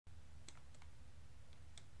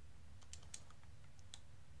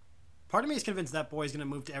Part of me is convinced that boy is going to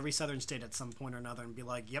move to every southern state at some point or another and be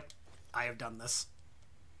like, yep, I have done this.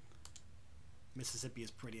 Mississippi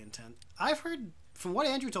is pretty intense. I've heard, from what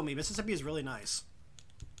Andrew told me, Mississippi is really nice.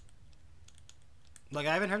 Like,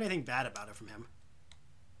 I haven't heard anything bad about it from him.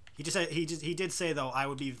 He just said, he did say, though, I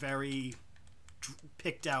would be very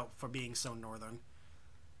picked out for being so northern.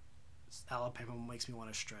 Alabama makes me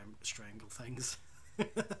want to strangle things.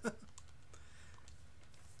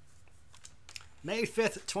 May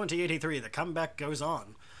 5th, 2083. The comeback goes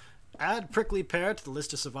on. Add prickly pear to the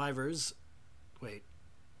list of survivors. Wait.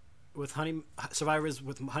 Survivors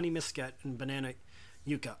with honey muscat and banana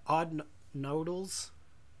yucca. Odd noodles.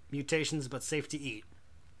 Mutations, but safe to eat.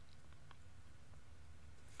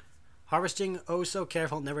 Harvesting, oh so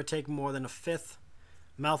careful. Never take more than a fifth.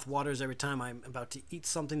 Mouth waters every time I'm about to eat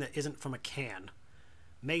something that isn't from a can.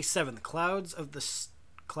 May 7th. Clouds of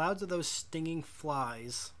those stinging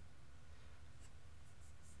flies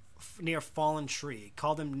near fallen tree.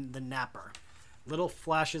 Call them the napper. Little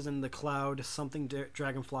flashes in the cloud, something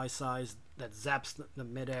dragonfly size that zaps the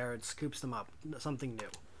midair and scoops them up. Something new.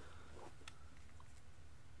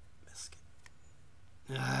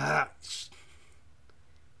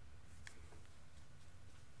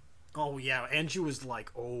 Oh yeah, Andrew was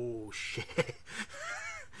like, oh shit.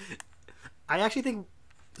 I actually think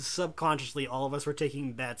subconsciously all of us were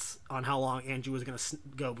taking bets on how long Andrew was going to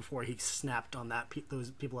go before he snapped on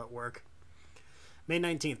those people at work. May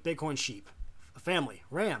 19th, bighorn sheep. A family,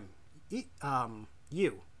 ram, you,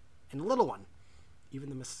 and a little one. Even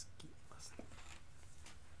the mosquito.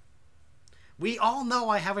 We all know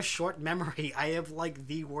I have a short memory. I have, like,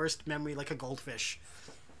 the worst memory, like a goldfish.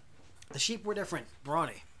 The sheep were different.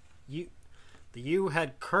 Brawny. The ewe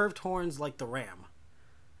had curved horns like the ram.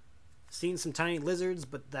 Seen some tiny lizards,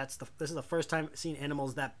 but this is the first time I've seen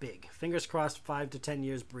animals that big. Fingers crossed, 5 to 10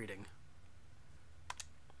 years breeding.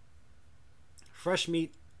 Fresh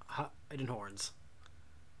meat, hidden horns.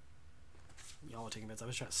 Y'all are taking bets. I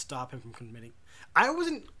was trying to stop him from committing. I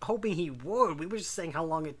wasn't hoping he would. We were just saying how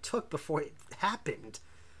long it took before it happened.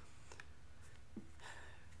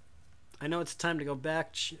 I know it's time to go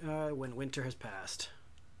back when winter has passed.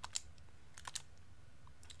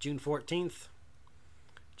 June 14th.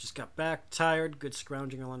 Just got back, tired, good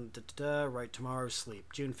scrounging on right tomorrow,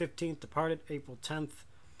 sleep. June 15th, departed. April 10th.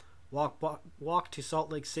 Walk to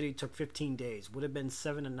Salt Lake City took 15 days. Would have been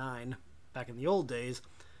 7 to 9 back in the old days,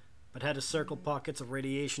 but had to circle pockets of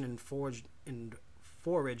radiation and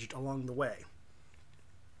foraged along the way.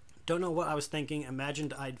 Don't know what I was thinking.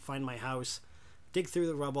 Imagined I'd find my house, dig through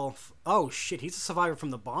the rubble. Oh shit, he's a survivor from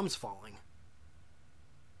the bombs falling.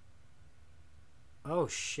 Oh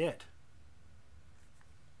shit.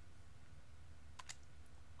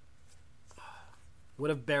 Would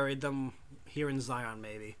have buried them here in Zion,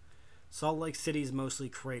 maybe. Salt Lake City's mostly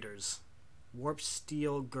craters. Warped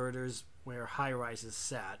steel girders where high-rises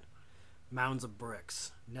sat. Mounds of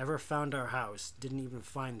bricks. Never found our house. Didn't even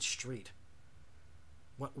find the street.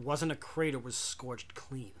 What wasn't a crater was scorched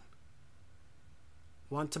clean.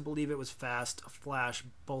 Want to believe it was fast. A flash.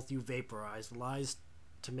 Both you vaporized. Lies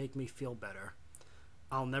to make me feel better.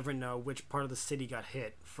 I'll never know which part of the city got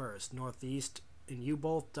hit first. Northeast. And you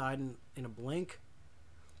both died in a blink?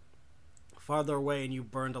 Farther away and you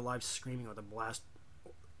burned alive screaming with a blast,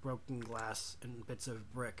 broken glass and bits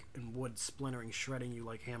of brick and wood splintering, shredding you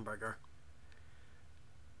like hamburger.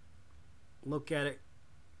 Look at it,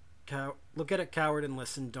 coward, and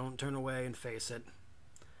listen. Don't turn away and face it.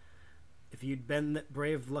 If you'd been that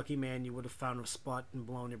brave, lucky man, you would have found a spot and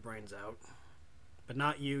blown your brains out. But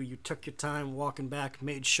not you. You took your time walking back,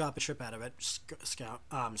 made shop a trip out of it,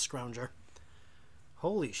 scrounger.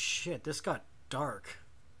 Holy shit, this got dark.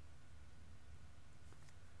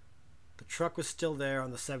 The truck was still there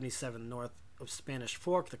on the 77 north of Spanish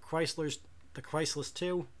Fork, the Chryslers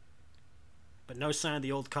too, but no sign of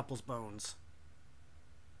the old couple's bones.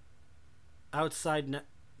 Outside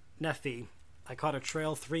Nephi, I caught a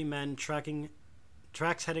trail, 3 men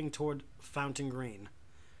tracks heading toward Fountain Green.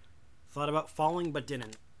 Thought about falling, but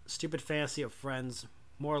didn't. Stupid fantasy of friends,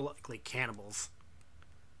 more likely cannibals.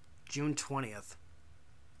 June 20th.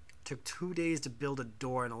 Took 2 days to build a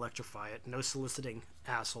door and electrify it. No soliciting,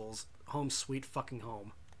 assholes. Home sweet fucking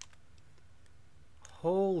home.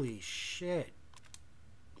 Holy shit.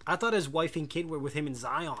 I thought his wife and kid were with him in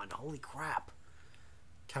Zion. Holy crap.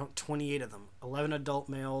 Count 28 of them. 11 adult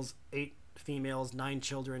males, 8 females, 9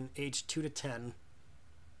 children, aged 2 to 10.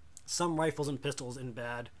 Some rifles and pistols in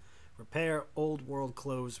bad. Repair, old world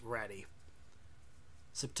clothes, ratty.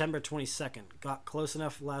 September 22nd. Got close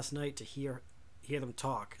enough last night to hear them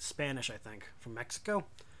talk. Spanish, I think. From Mexico?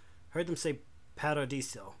 Heard them say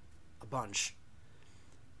paradiso. A bunch.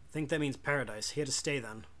 Think that means paradise. Here to stay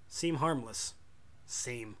then. Seem harmless.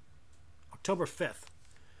 Seem. October 5th.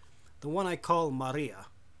 The one I call Maria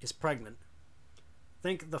is pregnant.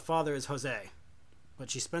 Think the father is Jose. But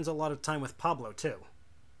she spends a lot of time with Pablo, too.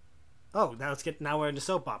 Oh, now we're into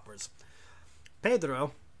soap operas.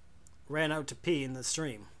 Pedro ran out to pee in the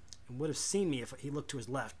stream and would have seen me if he looked to his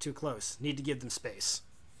left. Too close. Need to give them space.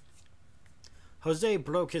 Jose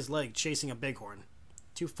broke his leg chasing a bighorn.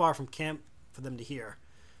 Too far from camp for them to hear.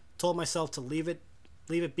 Told myself to leave it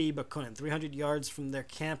be, but couldn't. 300 yards from their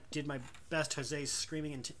camp, did my best Jose's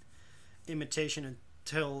screaming imitation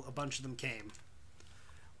until a bunch of them came.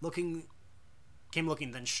 Looking,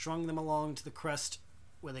 then strung them along to the crest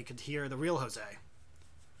where they could hear the real Jose.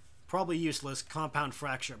 Probably useless, compound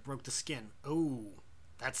fracture, broke the skin. Oh,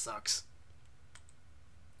 that sucks.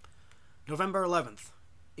 November 11th.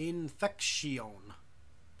 Infection.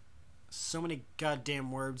 So many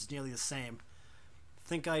goddamn words, nearly the same.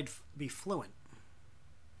 Think I'd be fluent.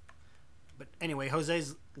 But anyway,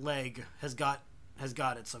 Jose's leg has got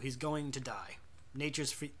it, so he's going to die. Nature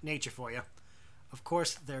for you. Of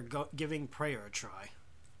course, they're giving prayer a try.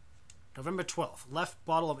 November 12th. Left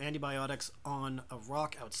bottle of antibiotics on a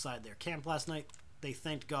rock outside their camp last night. They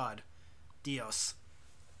thanked God. Dios.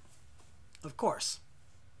 Of course.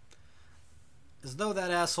 As though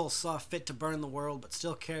that asshole saw fit to burn the world, but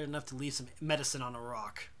still cared enough to leave some medicine on a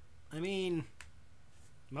rock. I mean,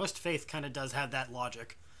 most faith kind of does have that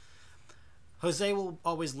logic. Jose will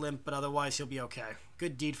always limp, but otherwise he'll be okay.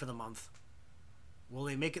 Good deed for the month. Will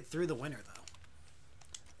they make it through the winter, though?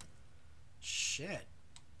 Shit.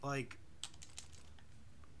 Like,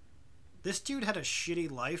 this dude had a shitty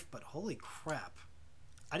life, but holy crap.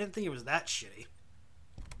 I didn't think it was that shitty.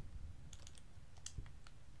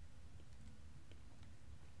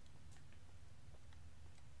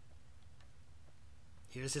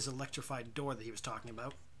 Here's his electrified door that he was talking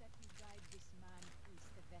about.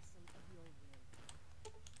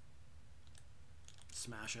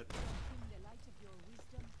 Smash it.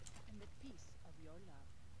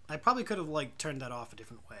 I probably could have, like, turned that off a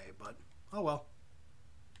different way, but oh well.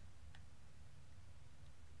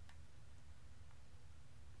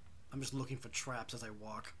 I'm just looking for traps as I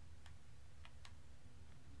walk.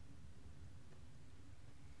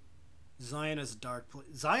 Zion is a dark place.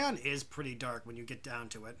 Zion is pretty dark when you get down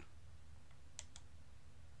to it.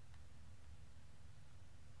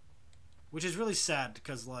 Which is really sad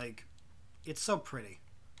because, like, it's so pretty.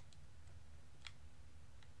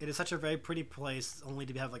 It is such a very pretty place, only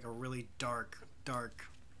to have, like, a really dark, dark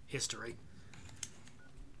history.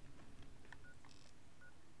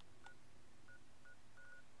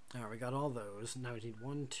 Alright, we got all those. Now we need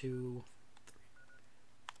 1, 2, 3.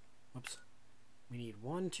 Whoops. We need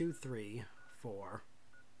 1, 2, 3, 4,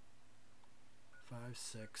 5,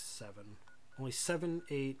 6, 7. Only 7,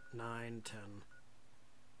 8, 9, 10,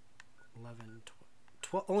 11,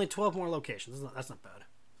 12. Only 12 more locations. That's not bad.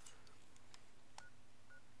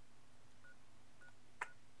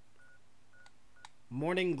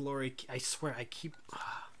 Morning Glory. I swear, I keep...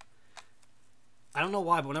 I don't know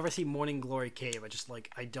why, but whenever I see Morning Glory Cave, I just,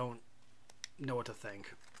 like, I don't know what to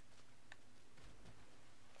think.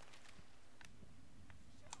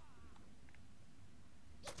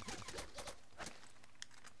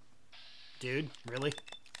 Dude, really?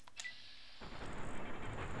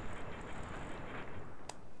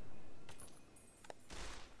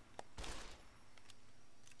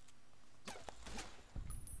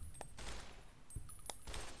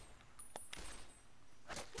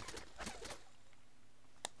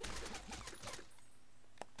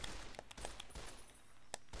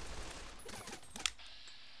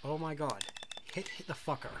 Oh my god. Hit the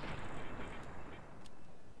fucker.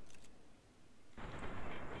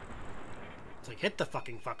 It's like, hit the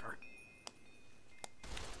fucking fucker.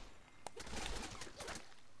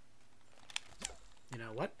 You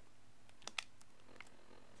know what?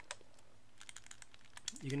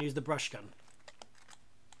 You can use the brush gun.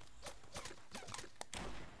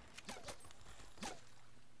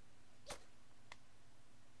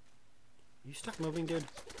 You stuck moving, dude?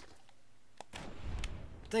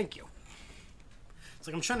 Thank you. It's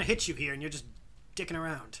like I'm trying to hit you here and you're just dicking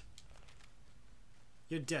around.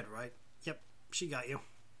 You're dead, right? Yep, she got you.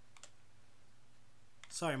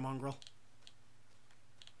 Sorry, mongrel.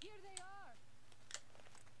 Here they are.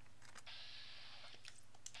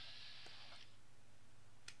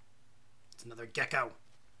 It's another gecko.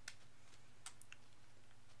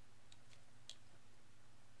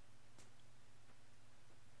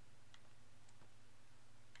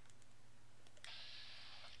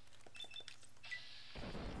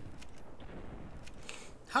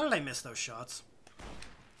 How did I miss those shots?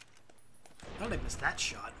 How did I miss that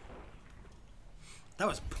shot? That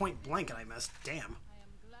was point blank and I missed. Damn. I am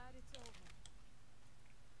glad it's over.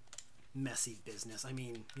 Messy business. I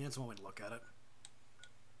mean, yeah, that's one way to look at it.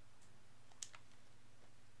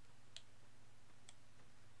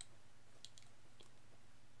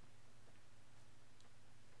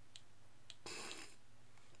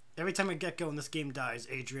 Every time a gecko in this game dies,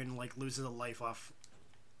 Adrian, like, loses a life off.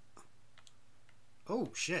 Oh,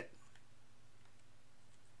 shit.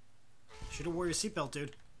 Should've wore your seatbelt,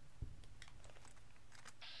 dude.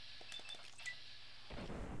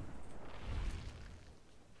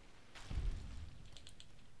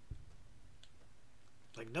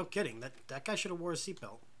 Like, no kidding. That guy should've wore a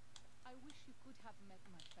seatbelt. I wish you could have met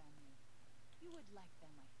my family. You would like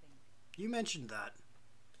them, I think. You mentioned that.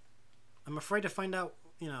 I'm afraid to find out,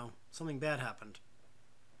 you know, something bad happened.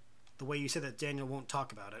 The way you said that Daniel won't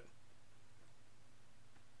talk about it.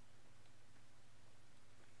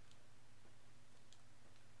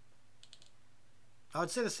 I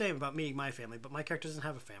would say the same about meeting my family, but my character doesn't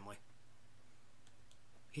have a family.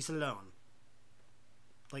 He's alone.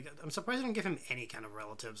 Like, I'm surprised I didn't give him any kind of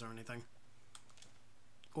relatives or anything.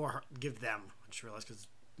 Or give them. I just realized because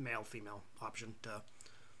male, female option. Duh.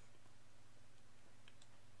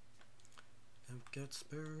 I've got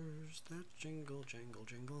spurs that jingle, jingle,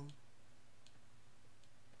 jingle.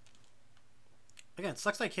 Again, it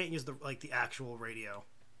sucks that I can't use the actual radio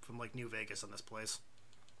from like New Vegas in this place.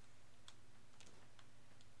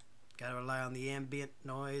 Gotta rely on the ambient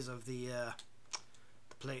noise of the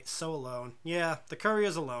plate. So alone. Yeah, the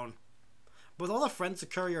courier's alone. But with all the friends the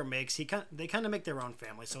courier makes, they kind of make their own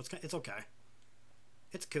family, so it's okay.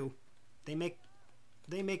 It's cool. They make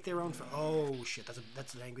their own. Oh shit!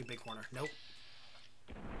 That's an angry big horner. Nope.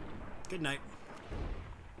 Good night.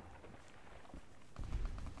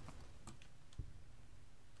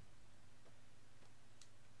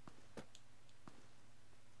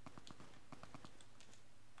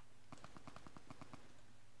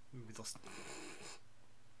 Maybe they'll.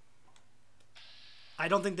 I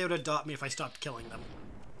don't think they would adopt me if I stopped killing them.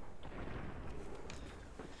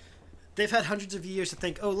 They've had hundreds of years to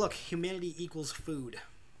think, oh look, humanity equals food.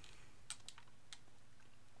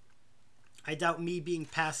 I doubt me being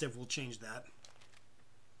passive will change that.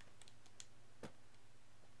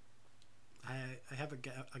 I have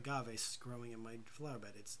agave growing in my flower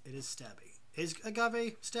bed. It is stabby. Is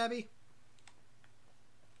agave stabby?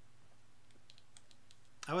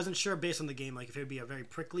 I wasn't sure based on the game, like if it would be a very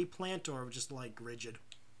prickly plant or just like rigid.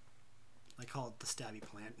 I call it the stabby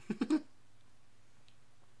plant.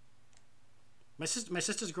 My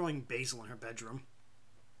sister's growing basil in her bedroom,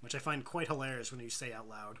 which I find quite hilarious when you say out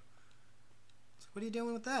loud. It's like, what are you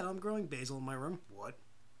doing with that? I'm growing basil in my room. What?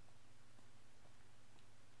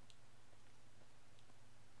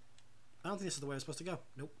 I don't think this is the way I was supposed to go.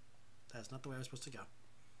 Nope. That's not the way I was supposed to go.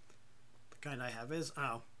 The kind I have is...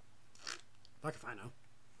 Oh. Fuck if I know.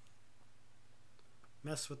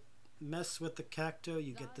 Mess with the cacto,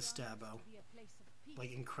 you get the stabbo.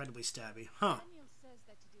 Like incredibly stabby. Huh. Daniel says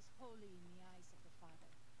that it is holy in the eyes of the Father.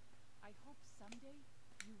 I hope someday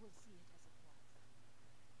you will see it as it was.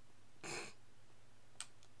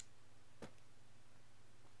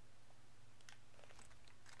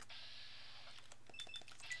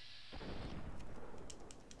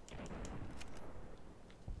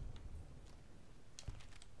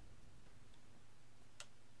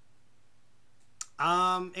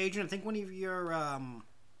 Adrian, I think one of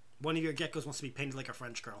your geckos wants to be painted like a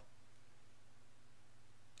French girl.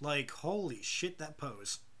 Like, holy shit, that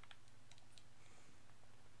pose.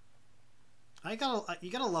 You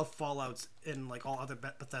gotta love Fallout's in like all other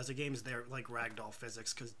Bethesda games. They're like ragdoll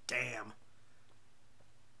physics, cause damn.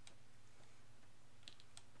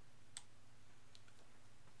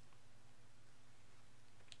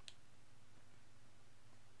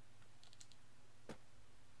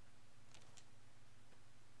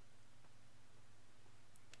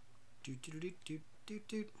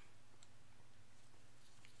 Do.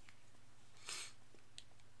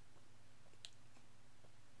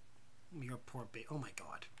 Your poor baby. Oh my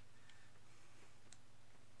god.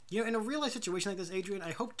 You know, in a real life situation like this, Adrian,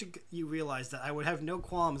 I hope you realize that I would have no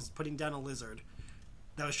qualms putting down a lizard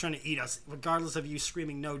that was trying to eat us, regardless of you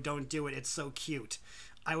screaming, no, don't do it, it's so cute.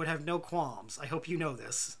 I would have no qualms. I hope you know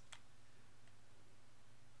this.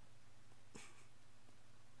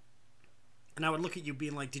 And I would look at you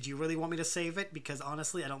being like, did you really want me to save it? Because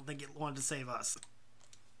honestly, I don't think it wanted to save us.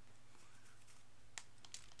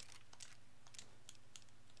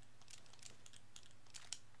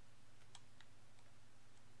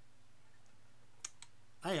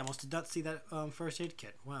 I almost did not see that first aid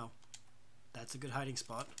kit. Wow. That's a good hiding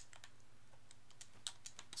spot.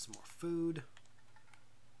 Some more food.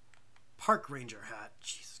 Park ranger hat.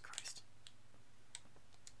 Jesus Christ.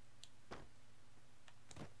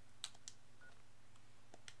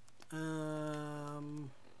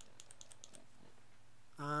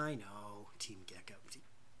 I know. Team Gecko.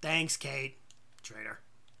 Thanks, Kate. Traitor.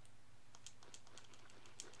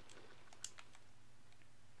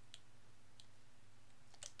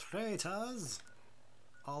 Traitors.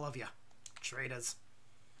 All of you. Traitors.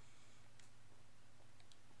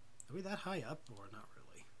 Are we that high up or not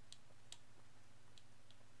really?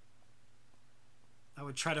 I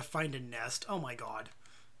would try to find a nest. Oh my god.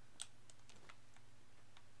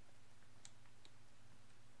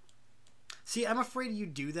 See, I'm afraid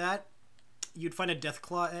you'd do that. You'd find a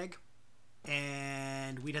Deathclaw egg,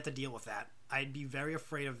 and we'd have to deal with that. I'd be very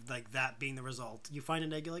afraid of like that being the result. You find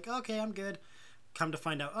an egg, you're like, okay, I'm good. Come to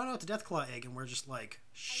find out, oh no, it's a Deathclaw egg, and we're just like,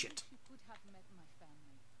 shit. I wish you could have met my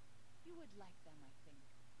family. You would like them, I think.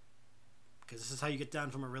 Because this is how you get down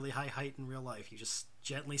from a really high height in real life. You just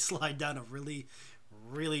gently slide down a really,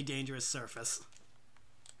 really dangerous surface.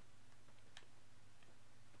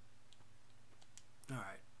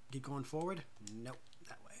 Alright. Keep going forward? Nope.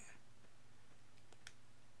 That way.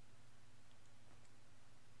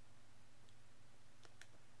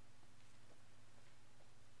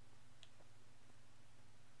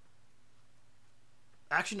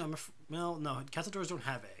 Actually, no, no. Cazadors don't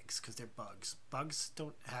have eggs because they're bugs. Bugs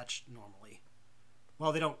don't hatch normally.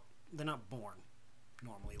 Well, they're not born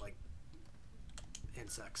normally like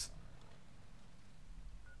insects.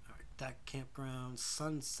 Alright, that campground.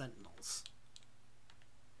 Sun Sentinels.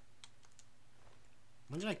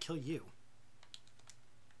 When did I kill you?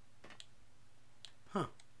 Huh.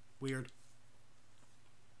 Weird.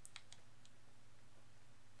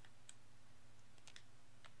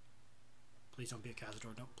 Please don't be a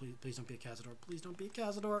Cazador. Don't please don't be a Cazador. Please don't be a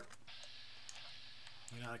Cazador.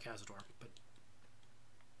 You're not a Cazador, but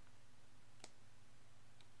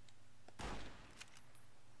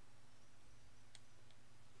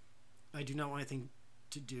I do not want anything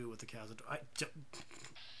to do with the Cazador.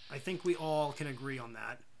 I think we all can agree on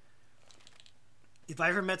that. If I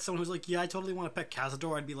ever met someone who's like, yeah, I totally want to pet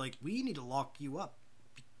Cazador, I'd be like, we need to lock you up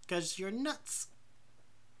because you're nuts.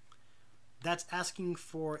 That's asking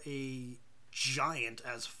for a giant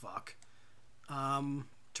as fuck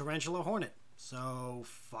tarantula hornet. So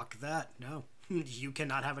fuck that. No. You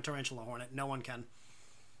cannot have a tarantula hornet. No one can.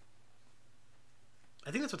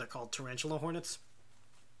 I think that's what they're called, tarantula hornets.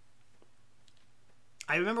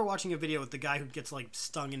 I remember watching a video with the guy who gets like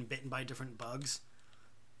stung and bitten by different bugs.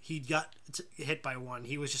 He got hit by one.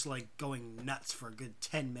 He was just like going nuts for a good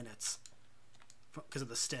 10 minutes because of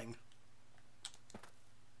the sting.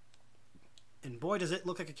 And boy, does it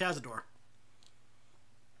look like a Cazador.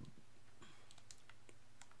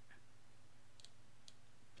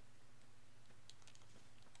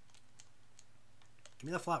 Give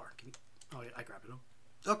me the flower. Oh, yeah, I grabbed it.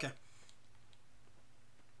 Okay.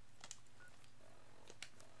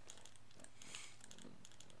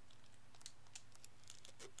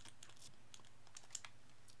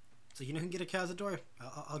 So you know who can get a Cazador?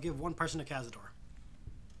 I'll give one person a Cazador.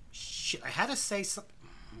 Shit, I had to say something.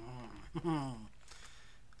 I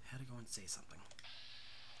had to go and say something.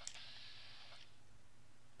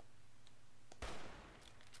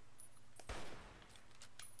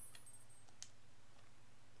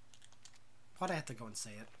 Why'd I have to go and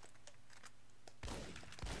say it?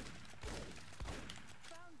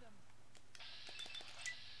 Found them.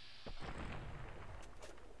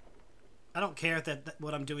 I don't care if that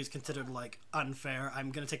what I'm doing is considered like unfair.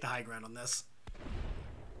 I'm gonna take the high ground on this.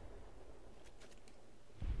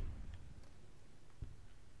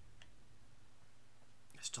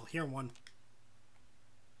 I still hear one.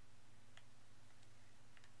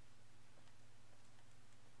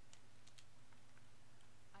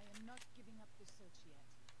 I am not giving up the search yet.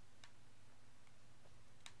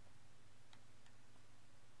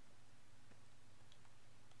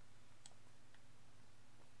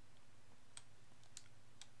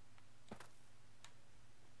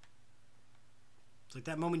 It's like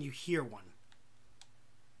that moment you hear one.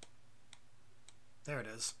 There it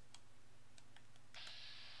is.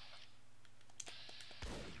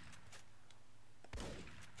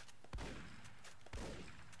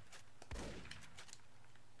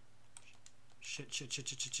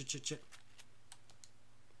 Shit.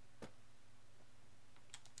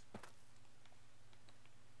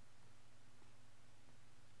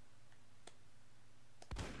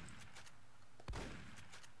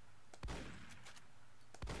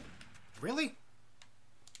 Really?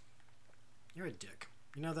 You're a dick.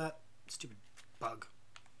 You know that? Stupid bug.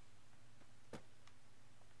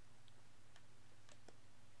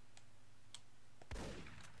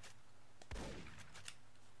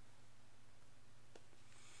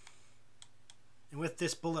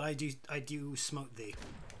 this bullet I do smote thee.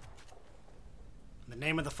 In the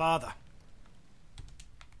name of the Father.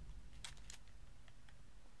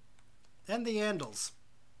 And the Andals.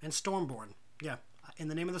 And Stormborn. Yeah, in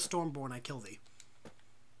the name of the Stormborn I kill thee.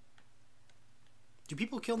 Do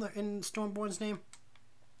people kill in Stormborn's name?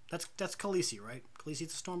 That's Khaleesi, right?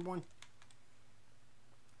 Khaleesi's the Stormborn?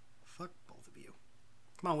 Fuck both of you.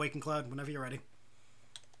 Come on, Waking Cloud, whenever you're ready.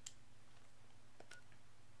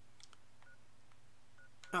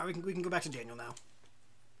 Alright, we can go back to Daniel now.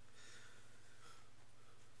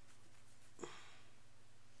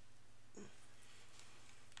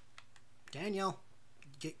 Daniel,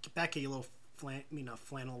 get back here, you little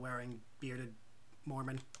flannel-wearing, bearded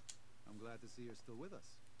Mormon. I'm glad to see you're still with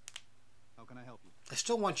us. How can I help you? I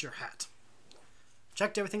still want your hat.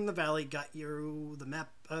 Checked everything in the valley, got you the map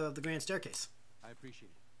of the Grand Staircase. I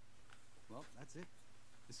appreciate it. Well, that's it.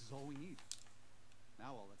 This is all we need.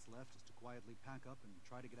 Now all that's left is to quietly pack up and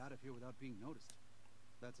try to get out of here without being noticed.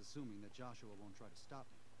 That's assuming that Joshua won't try to stop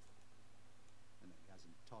me. And that he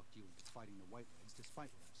hasn't talked you into fighting the Whitelegs despite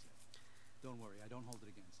what I've said. Don't worry, I don't hold it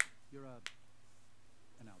against you. You're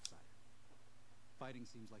an outsider. Fighting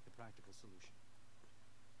seems like the practical solution.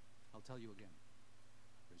 I'll tell you again.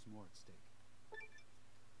 There's more at stake.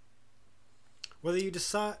 Whether you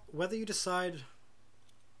decide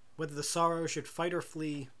whether the Sorrow should fight or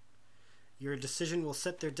flee, your decision will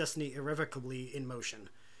set their destiny irrevocably in motion.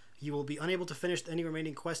 You will be unable to finish any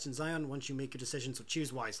remaining quests in Zion once you make your decision, so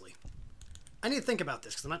choose wisely. I need to think about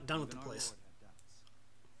this, because I'm not done with the place.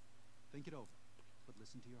 Think it over, but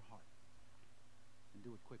listen to your heart. And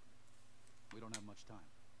do it quickly. We don't have much time.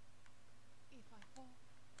 If I fall,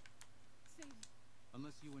 save me.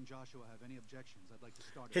 Unless you and Joshua have any objections, I'd like to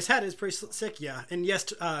start... His hat is pretty sick, yeah. And yes,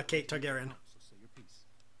 Kate Targaryen. So say your piece.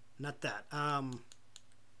 Not that.